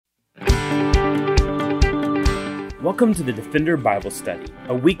Welcome to the Defender Bible Study,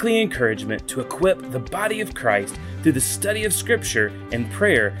 a weekly encouragement to equip the body of Christ through the study of Scripture and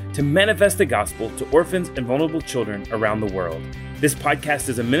prayer to manifest the gospel to orphans and vulnerable children around the world. This podcast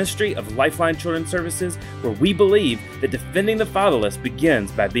is a ministry of Lifeline Children's Services where we believe that defending the fatherless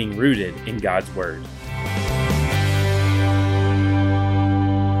begins by being rooted in God's Word.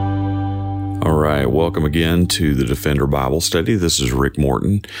 All right, welcome again to the Defender Bible Study. This is Rick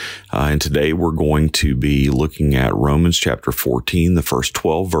Morton, and today we're going to be looking at Romans chapter 14, the first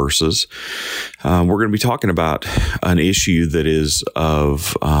 12 verses. We're going to be talking about an issue that is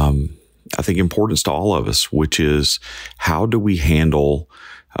of, I think, importance to all of us, which is how do we handle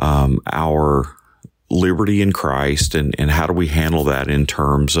our liberty in Christ, and how do we handle that in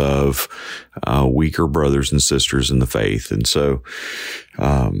terms of weaker brothers and sisters in the faith? And so,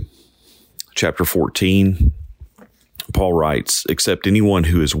 Chapter 14, Paul writes, "Except anyone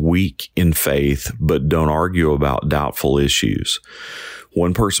who is weak in faith, but don't argue about doubtful issues.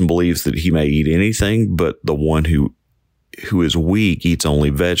 One person believes that he may eat anything, but the one who is weak eats only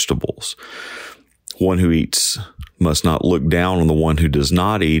vegetables. One who eats must not look down on the one who does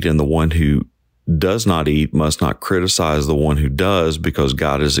not eat, and the one who does not eat must not criticize the one who does, because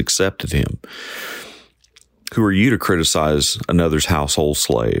God has accepted him. Who are you to criticize another's household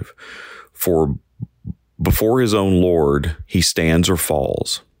slave? For before his own Lord, he stands or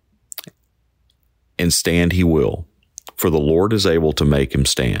falls, and stand he will, for the Lord is able to make him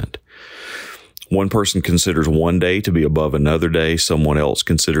stand. One person considers one day to be above another day. Someone else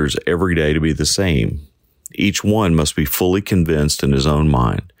considers every day to be the same. Each one must be fully convinced in his own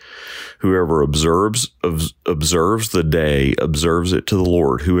mind. Whoever observes the day observes it to the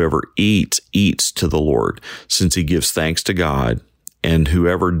Lord. Whoever eats to the Lord, since he gives thanks to God. And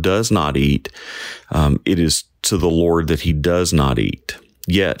whoever does not eat, it is to the Lord that he does not eat.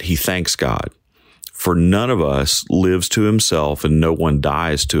 Yet he thanks God. For none of us lives to himself, and no one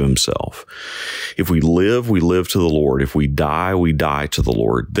dies to himself. If we live to the Lord. If we die to the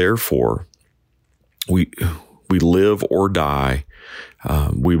Lord. Therefore, we live or die,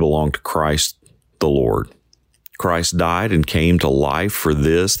 we belong to Christ the Lord. Christ died and came to life for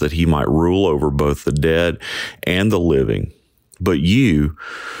this, that he might rule over both the dead and the living. But you,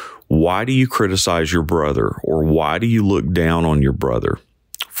 why do you criticize your brother, or why do you look down on your brother?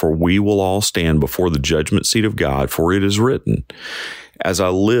 For we will all stand before the judgment seat of God, for it is written, as I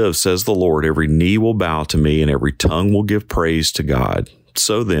live, says the Lord, every knee will bow to me, and every tongue will give praise to God.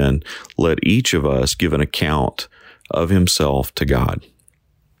 So then, let each of us give an account of himself to God."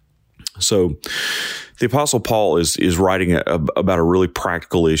 So the Apostle Paul is writing about a really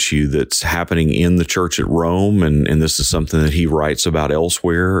practical issue that's happening in the church at Rome, and this is something that he writes about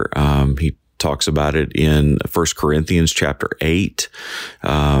elsewhere. He talks about it in 1 Corinthians chapter 8,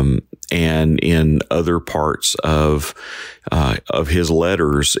 and in other parts of his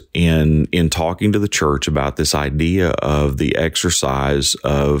letters in talking to the church about this idea of the exercise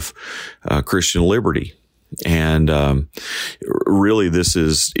of Christian liberty. And really, this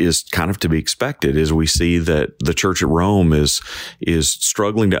is kind of to be expected, as we see that the church at Rome is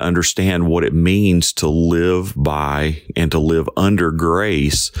struggling to understand what it means to live by and to live under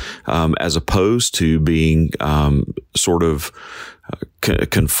grace, as opposed to being sort of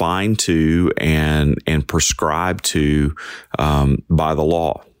confined to and prescribed to by the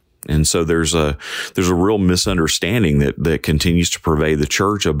law. And so there's a real misunderstanding that continues to pervade the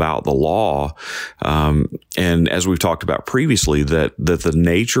church about the law. And as we've talked about previously, that the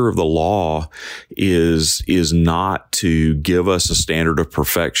nature of the law is not to give us a standard of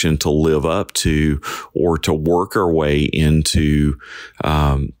perfection to live up to, or to work our way into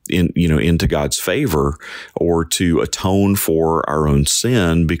God's favor, or to atone for our own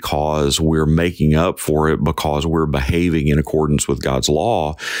sin because we're making up for it because we're behaving in accordance with God's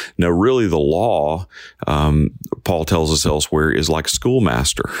law. No, really, the law, Paul tells us elsewhere, is like a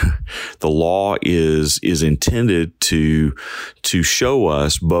schoolmaster. The law is intended to show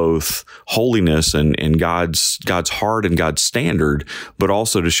us both holiness and God's heart and God's standard, but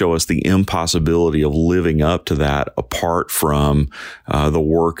also to show us the impossibility of living up to that apart from the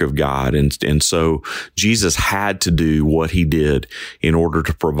work of God. And so Jesus had to do what he did in order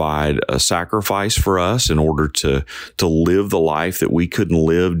to provide a sacrifice for us, in order to live the life that we couldn't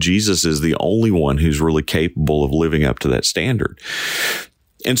live. Jesus is the only one who's really capable of living up to that standard.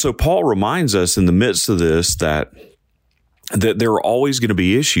 And so Paul reminds us in the midst of this that that there are always going to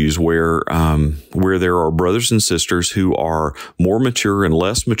be issues where there are brothers and sisters who are more mature and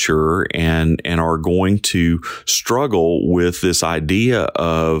less mature and are going to struggle with this idea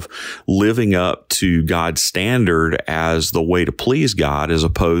of living up to God's standard as the way to please God, as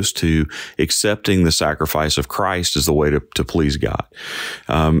opposed to accepting the sacrifice of Christ as the way to please God.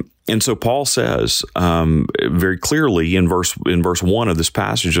 And so Paul says very clearly in verse 1 of this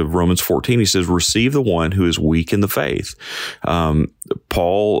passage of Romans 14, he says, "Receive the one who is weak in the faith."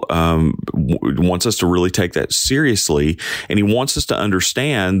 Paul wants us to really take that seriously, and he wants us to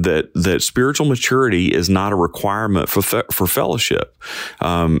understand that spiritual maturity is not a requirement for fellowship.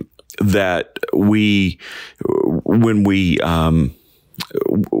 That we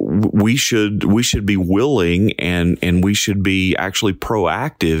should be willing and we should be actually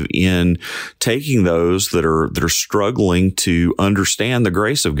proactive in taking those that are struggling to understand the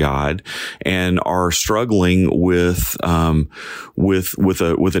grace of God and are struggling with an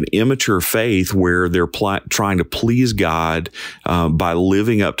immature faith where they're trying to please God by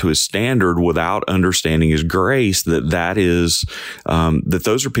living up to His standard without understanding His grace. That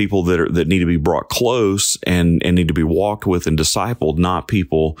those are people that need to be brought close and need to be walked with and discipled, not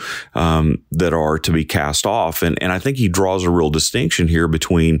people that are to be cast off. And I think he draws a real distinction here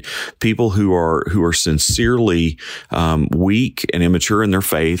between people who are sincerely weak and immature in their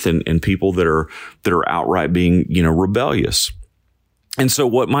faith and people that are outright being, rebellious. And so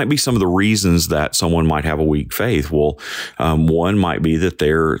what might be some of the reasons that someone might have a weak faith? Well, one might be that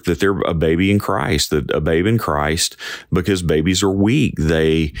they're a baby in Christ, a babe in Christ, because babies are weak.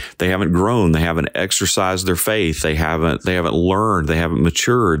 They haven't grown. They haven't exercised their faith. They haven't learned. They haven't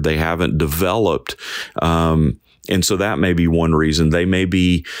matured. They haven't developed. And so that may be one reason. They may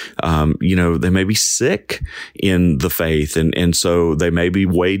be, they may be sick in the faith. And so they may be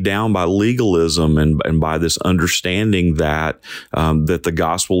weighed down by legalism and by this understanding that the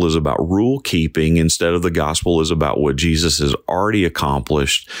gospel is about rule keeping instead of the gospel is about what Jesus has already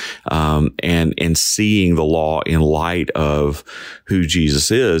accomplished, and seeing the law in light of who Jesus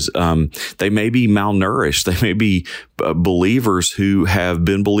is. They may be malnourished. They may be believers who have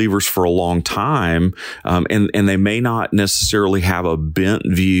been believers for a long time, and they may not necessarily have a bent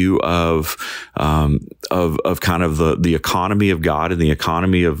view of kind of the economy of God and the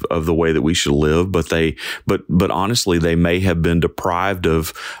economy of the way that we should live. But honestly, they may have been deprived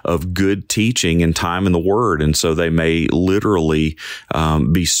of good teaching and time in the Word, and so they may literally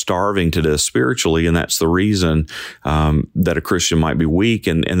be starving to death spiritually, and that's the reason that a Christian might be weak.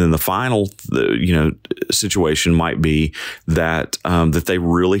 And then the final situation might be that they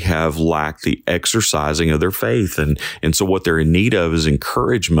really have lacked the exercising of their faith. And so what they're in need of is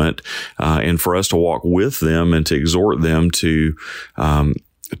encouragement, and for us to walk with them and to exhort them to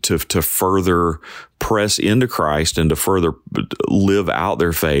further press into Christ and to further live out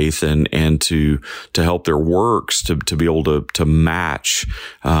their faith and to help their works to be able to match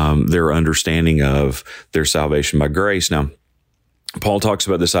their understanding of their salvation by grace. Now, Paul talks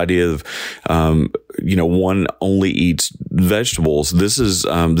about this idea of, one only eats vegetables. This is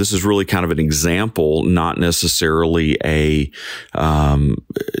really kind of an example, not necessarily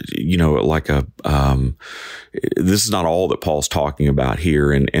this is not all that Paul's talking about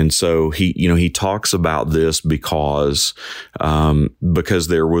here. And so he talks about this because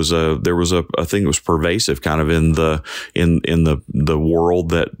there was a thing that was pervasive kind of in the world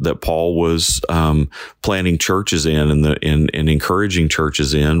that Paul was, planting churches in and encouraging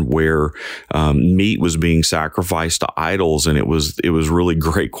churches in, where, meat was being sacrificed to idols, and it was really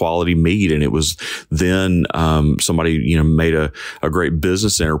great quality meat. And it was then, somebody, made a great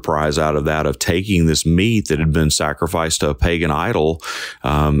business enterprise out of that, of taking this meat that had been sacrificed to a pagan idol,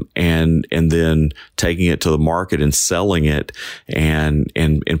 and then taking it to the market and selling it, and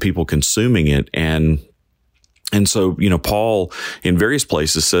people consuming it. And so, Paul in various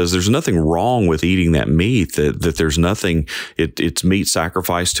places says there's nothing wrong with eating that meat, that there's nothing, it's meat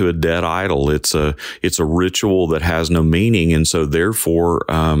sacrificed to a dead idol. It's a ritual that has no meaning. And so therefore,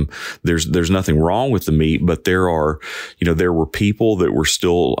 there's nothing wrong with the meat, but there were people that were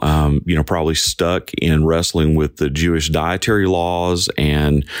still, probably stuck in wrestling with the Jewish dietary laws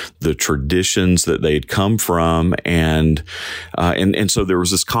and the traditions that they had come from. And so there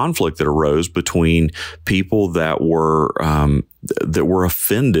was this conflict that arose between people that were that were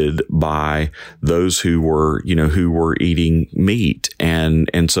offended by those who were eating meat.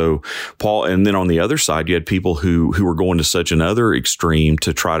 And so Paul, and then on the other side, you had people who were going to such another extreme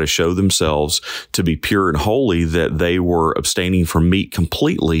to try to show themselves to be pure and holy that they were abstaining from meat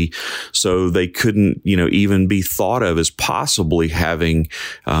completely. So they couldn't, even be thought of as possibly having,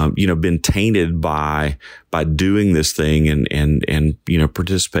 been tainted by doing this thing and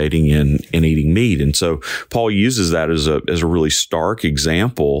participating in eating meat. And so Paul uses that as a really stark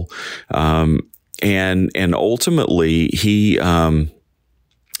example. And ultimately he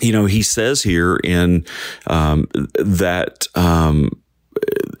says here in,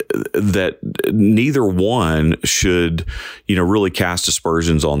 that neither one should, really cast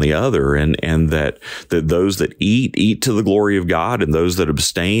aspersions on the other, and that those that eat to the glory of God, and those that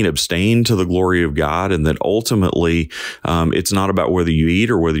abstain to the glory of God, and that ultimately, it's not about whether you eat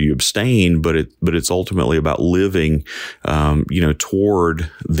or whether you abstain, but it's ultimately about living,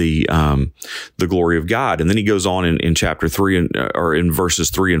 toward the glory of God. And then he goes on in chapter 3 or in verses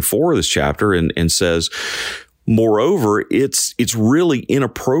 3 and 4 of this chapter and says, moreover, it's really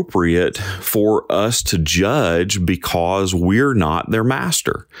inappropriate for us to judge because we're not their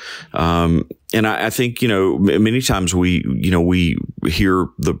master. And I think, many times we hear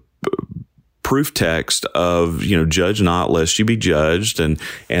the proof text of, judge not lest you be judged. And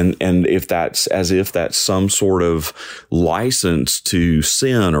if that's as if that's some sort of license to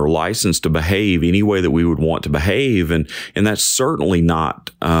sin or license to behave any way that we would want to behave. And that's certainly not,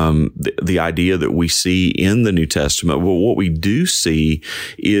 the idea that we see in the New Testament. But what we do see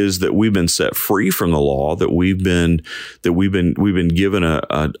is that we've been set free from the law, that we've been given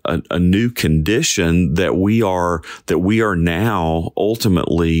a new condition that we are now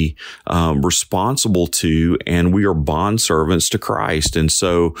ultimately, responsible to, and we are bondservants to Christ. And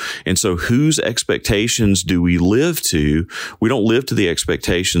so whose expectations do we live to? We don't live to the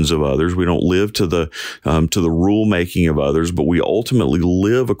expectations of others. We don't live to the rule making of others, but we ultimately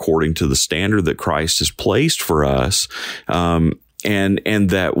live according to the standard that Christ has placed for us. And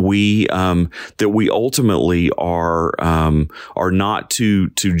that we ultimately are not to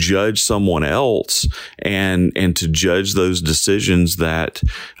judge someone else and to judge those decisions that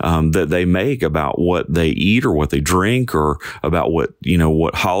they make about what they eat or what they drink or about what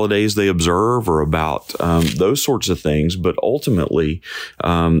holidays they observe or about those sorts of things. But ultimately,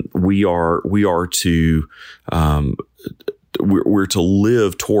 we're to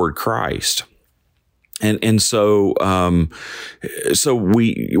live toward Christ. And so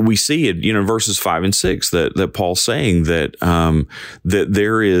we see it, in verses 5 and 6 that Paul's saying that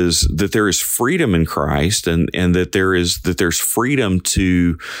there is freedom in Christ and that there's freedom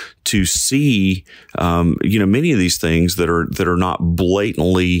to see, many of these things that are not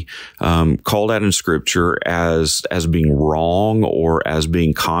blatantly, called out in Scripture as being wrong or as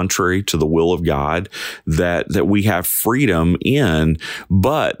being contrary to the will of God, that we have freedom in,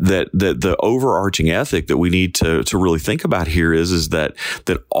 but that the overarching ethic that we need to really think about here is that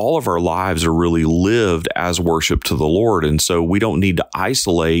all of our lives are really lived as worship to the Lord. And so we don't need to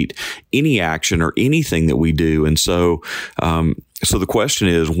isolate any action or anything that we do. And so the question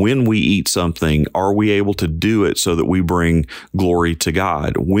is, when we eat something, are we able to do it so that we bring glory to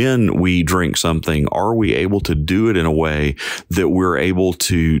God? When we drink something, are we able to do it in a way that we're able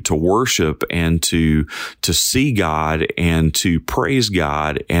to worship and to see God and to praise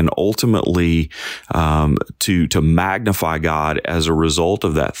God and ultimately to magnify God as a result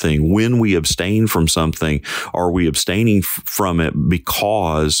of that thing? When we abstain from something, are we abstaining from it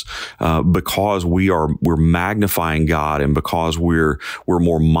because we're magnifying God and because we're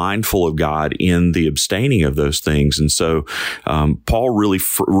more mindful of God in the abstaining of those things? And so Paul really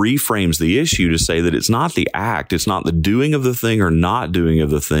reframes the issue to say that it's not the act, it's not the doing of the thing or not doing of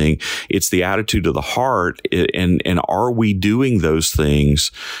the thing, it's the attitude of the heart. And are we doing those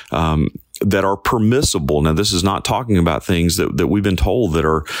things that are permissible? Now, this is not talking about things that we've been told that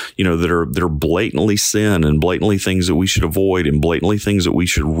are blatantly sin and blatantly things that we should avoid and blatantly things that we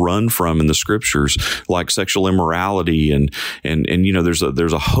should run from in the Scriptures, like sexual immorality and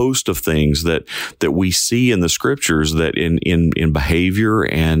there's a host of things that we see in the Scriptures that in behavior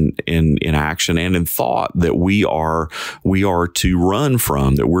and in action and in thought that we are to run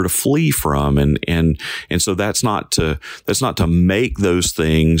from, that we're to flee from, and so that's not to make those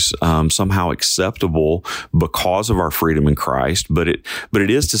things somehow acceptable because of our freedom in Christ, but it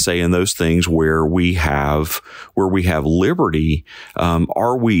is to say in those things where we have liberty,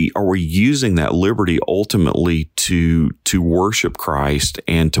 are we using that liberty ultimately to worship Christ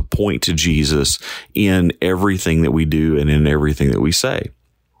and to point to Jesus in everything that we do and in everything that we say?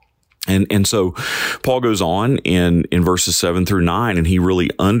 And so Paul goes on in verses 7 through 9, and he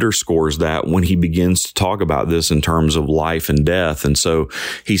really underscores that when he begins to talk about this in terms of life and death. And so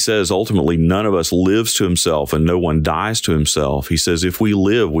he says, ultimately, none of us lives to himself and no one dies to himself. He says, if we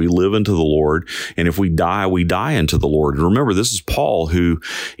live unto the Lord, and if we die unto the Lord. And remember, this is Paul who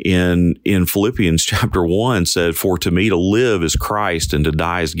in Philippians chapter 1 said, for to me to live is Christ and to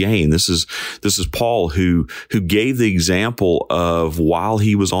die is gain. This is Paul who gave the example of while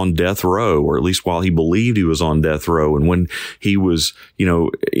he was on death row, or at least while he believed he was on death row, and when he was,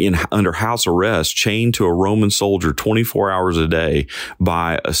 under house arrest, chained to a Roman soldier 24 hours a day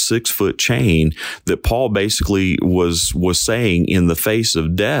by a 6-foot chain, that Paul basically was saying in the face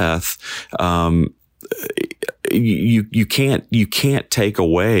of death, you can't take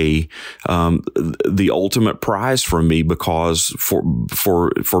away the ultimate prize from me, because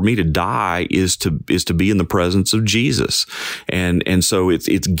for me to die is to be in the presence of Jesus, and so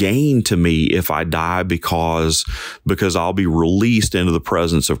it's gain to me if I die, because I'll be released into the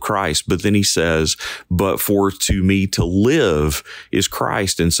presence of Christ. But then he says, but for to me to live is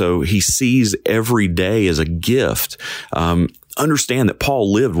Christ, and so he sees every day as a gift. Understand that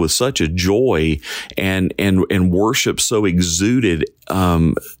Paul lived with such a joy and worship so exuded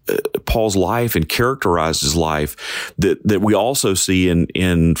Paul's life and characterized his life that we also see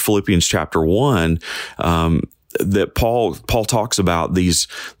in Philippians chapter 1, that Paul talks about these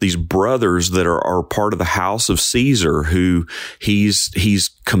brothers that are part of the house of Caesar, who he's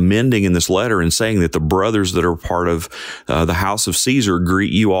commending in this letter and saying that the brothers that are part of the house of Caesar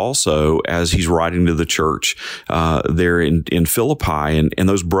greet you also, as he's writing to the church there in Philippi. And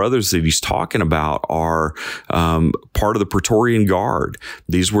those brothers that he's talking about are part of the Praetorian Guard.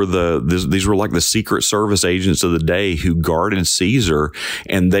 These were like the Secret Service agents of the day who guarded Caesar,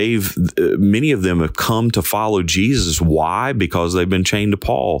 and many of them have come to follow Jesus. Why? Because they've been chained to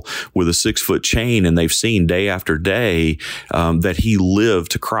Paul with a 6-foot chain, and they've seen day after day that he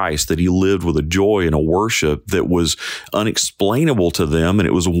lived to Christ, that he lived with a joy and a worship that was unexplainable to them, and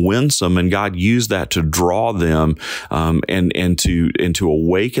it was winsome, and God used that to draw them and to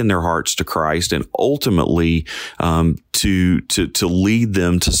awaken their hearts to Christ, and ultimately to lead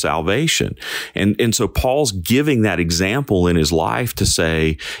them to salvation. And so Paul's giving that example in his life to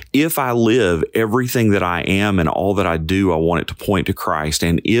say, if I live, everything that I am and all that I do, I want it to point to Christ.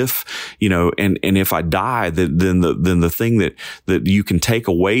 And if, and if I die, then the thing that you can take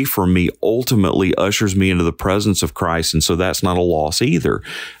away from me ultimately ushers me into the presence of Christ. And so that's not a loss either.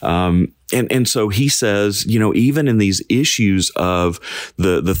 And so he says, even in these issues of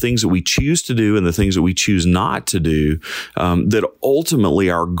the things that we choose to do and the things that we choose not to do, that ultimately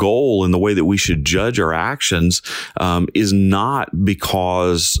our goal and the way that we should judge our actions is not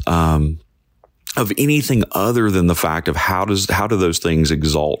because of anything other than the fact of how do those things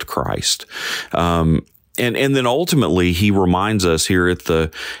exalt Christ. And then ultimately he reminds us here at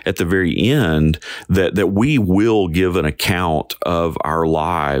the very end that we will give an account of our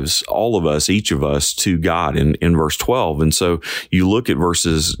lives, all of us, each of us, to God in verse 12. And so you look at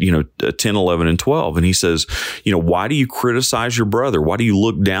verses 10, 11, and 12, and he says, why do you criticize your brother? Why do you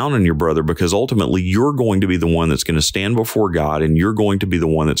look down on your brother? Because ultimately you're going to be the one that's going to stand before God, and you're going to be the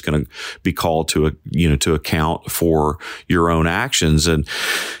one that's going to be called to account for your own actions. And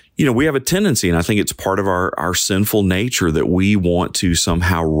we have a tendency, and I think it's part of our sinful nature, that we want to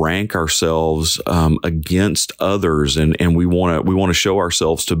somehow rank ourselves against others, and we want to show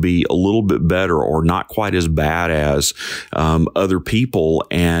ourselves to be a little bit better or not quite as bad as other people,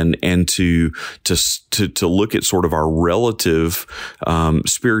 and to look at sort of our relative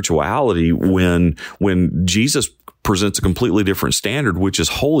spirituality when Jesus presents a completely different standard, which is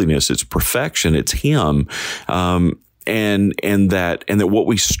holiness, it's perfection, it's Him. And that what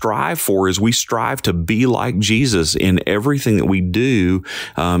we strive for is we strive to be like Jesus in everything that we do,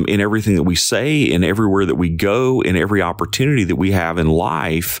 in everything that we say, in everywhere that we go, in every opportunity that we have in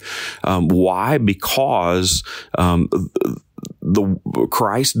life. Why? Because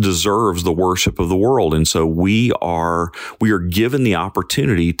Christ deserves the worship of the world. And so we are given the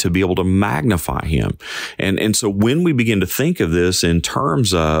opportunity to be able to magnify Him. And so when we begin to think of this in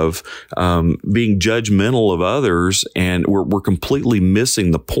terms of being judgmental of others, and we're completely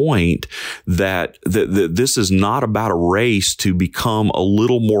missing the point that this is not about a race to become a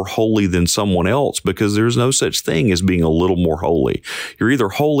little more holy than someone else, because there's no such thing as being a little more holy. You're either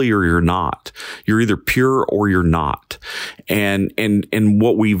holy or you're not. You're either pure or you're not. And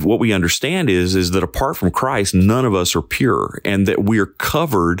what we understand is that apart from Christ, none of us are pure, and that we are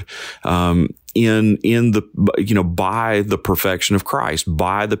covered in the, by the perfection of Christ,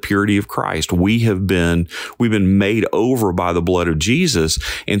 by the purity of Christ. We've been made over by the blood of Jesus.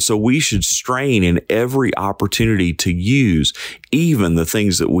 And so we should strain in every opportunity to use even the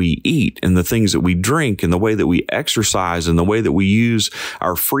things that we eat and the things that we drink and the way that we exercise and the way that we use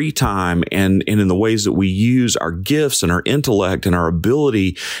our free time and in the ways that we use our gifts and our intellect and our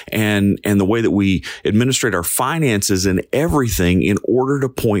ability and the way that we administrate our finances and everything in order to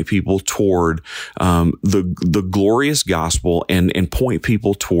point people toward the glorious gospel and point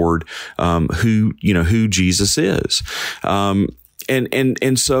people toward who Jesus is.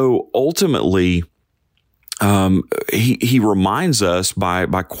 And so ultimately, he reminds us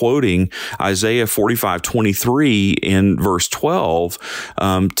by quoting Isaiah 45:23 in verse 12,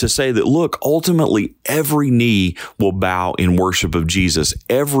 to say that, look, ultimately every knee will bow in worship of Jesus.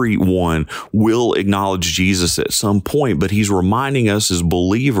 Everyone will acknowledge Jesus at some point, but he's reminding us as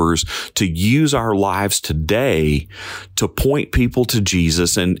believers to use our lives today to point people to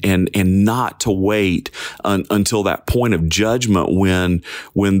Jesus and not to wait until that point of judgment when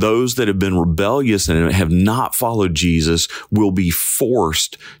those that have been rebellious and have not followed Jesus will be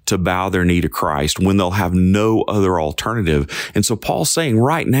forced to bow their knee to Christ when they'll have no other alternative. And so Paul's saying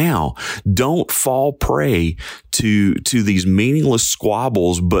right now, don't fall prey to these meaningless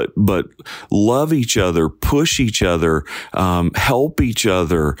squabbles, but love each other, push each other, help each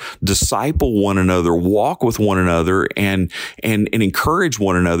other, disciple one another, walk with one another, and encourage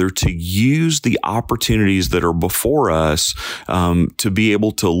one another to use the opportunities that are before us to be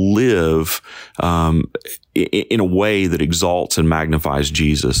able to live in a way that exalts and magnifies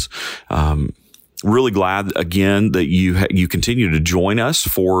Jesus. Really glad again that you continue to join us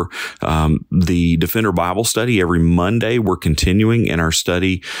for the Defender Bible Study every Monday. We're continuing in our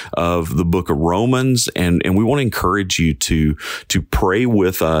study of the book of Romans, and we want to encourage you to pray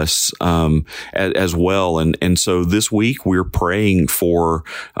with us as well. And so this week we're praying for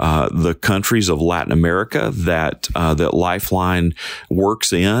the countries of Latin America that Lifeline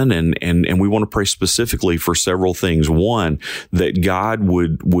works in, and we want to pray specifically for several things. One, that God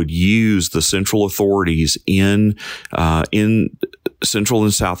would use the central authorities in Central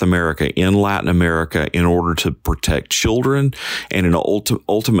and South America, in Latin America, in order to protect children and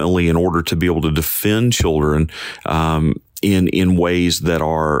ultimately in order to be able to defend children in ways that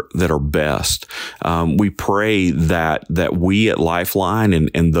are best. We pray that we at Lifeline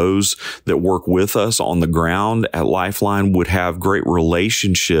and those that work with us on the ground at Lifeline would have great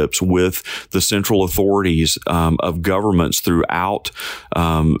relationships with the central authorities of governments throughout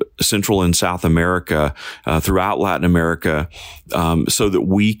Central and South America, throughout Latin America, so that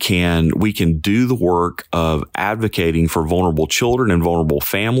we can do the work of advocating for vulnerable children and vulnerable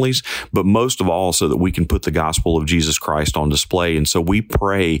families, but most of all, so that we can put the gospel of Jesus Christ on display. And so we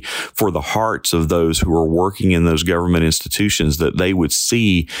pray for the hearts of those who are working in those government institutions, that they would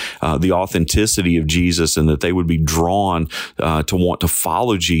see the authenticity of Jesus and that they would be drawn to want to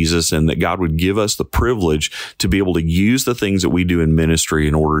follow Jesus, and that God would give us the privilege to be able to use the things that we do in ministry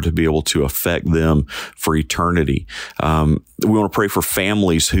in order to be able to affect them for eternity. We want to pray for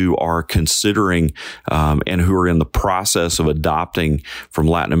families who are considering and who are in the process of adopting from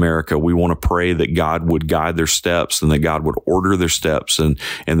Latin America. We want to pray that God would guide their steps and that God would order their steps and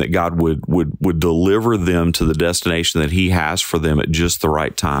that God would deliver them to the destination that He has for them at just the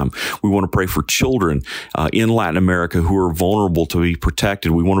right time. We want to pray for children in Latin America who are vulnerable to be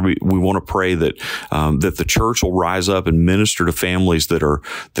protected. We want to pray that the church will rise up and minister to families that are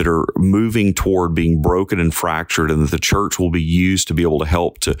moving toward being broken and fractured, and that the church will be used to be able to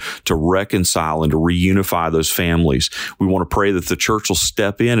help to reconcile and to reunify those families. We want to pray that the church will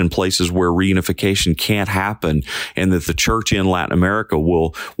step in places where reunification can't happen, and that the church in Latin America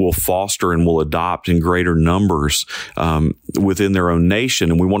will foster and will adopt in greater numbers within their own nation.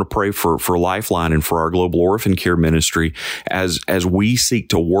 And we want to pray for Lifeline and for our global orphan care ministry as we seek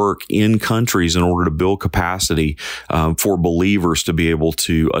to work in countries in order to build capacity for believers to be able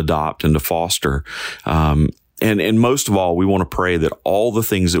to adopt and to foster. And most of all, we want to pray that all the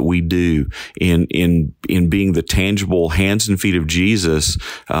things that we do in being the tangible hands and feet of Jesus,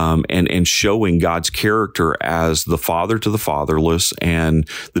 and showing God's character as the father to the fatherless and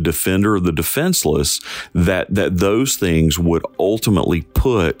the defender of the defenseless, that those things would ultimately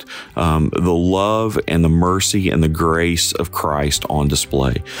put the love and the mercy and the grace of Christ on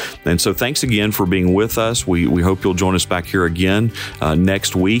display. And so thanks again for being with us. We hope you'll join us back here again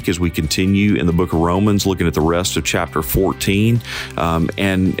next week as we continue in the book of Romans, looking at the rest of chapter 14.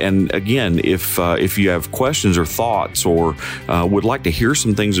 And again, if you have questions or thoughts or would like to hear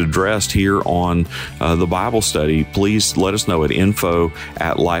some things addressed here on the Bible study, please let us know at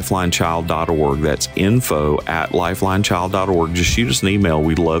info@lifelinechild.org. That's info@lifelinechild.org. Just shoot us an email.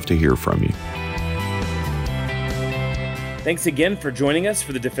 We'd love to hear from you. Thanks again for joining us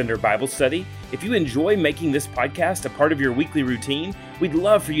for the Defender Bible Study. If you enjoy making this podcast a part of your weekly routine, we'd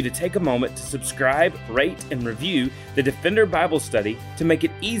love for you to take a moment to subscribe, rate, and review the Defender Bible Study to make it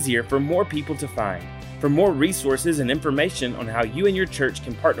easier for more people to find. For more resources and information on how you and your church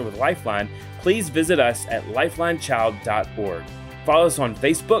can partner with Lifeline, please visit us at lifelinechild.org. Follow us on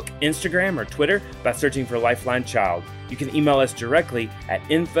Facebook, Instagram, or Twitter by searching for Lifeline Child. You can email us directly at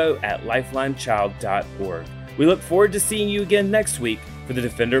info@lifelinechild.org. We look forward to seeing you again next week for the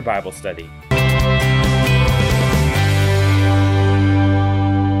Defender Bible Study.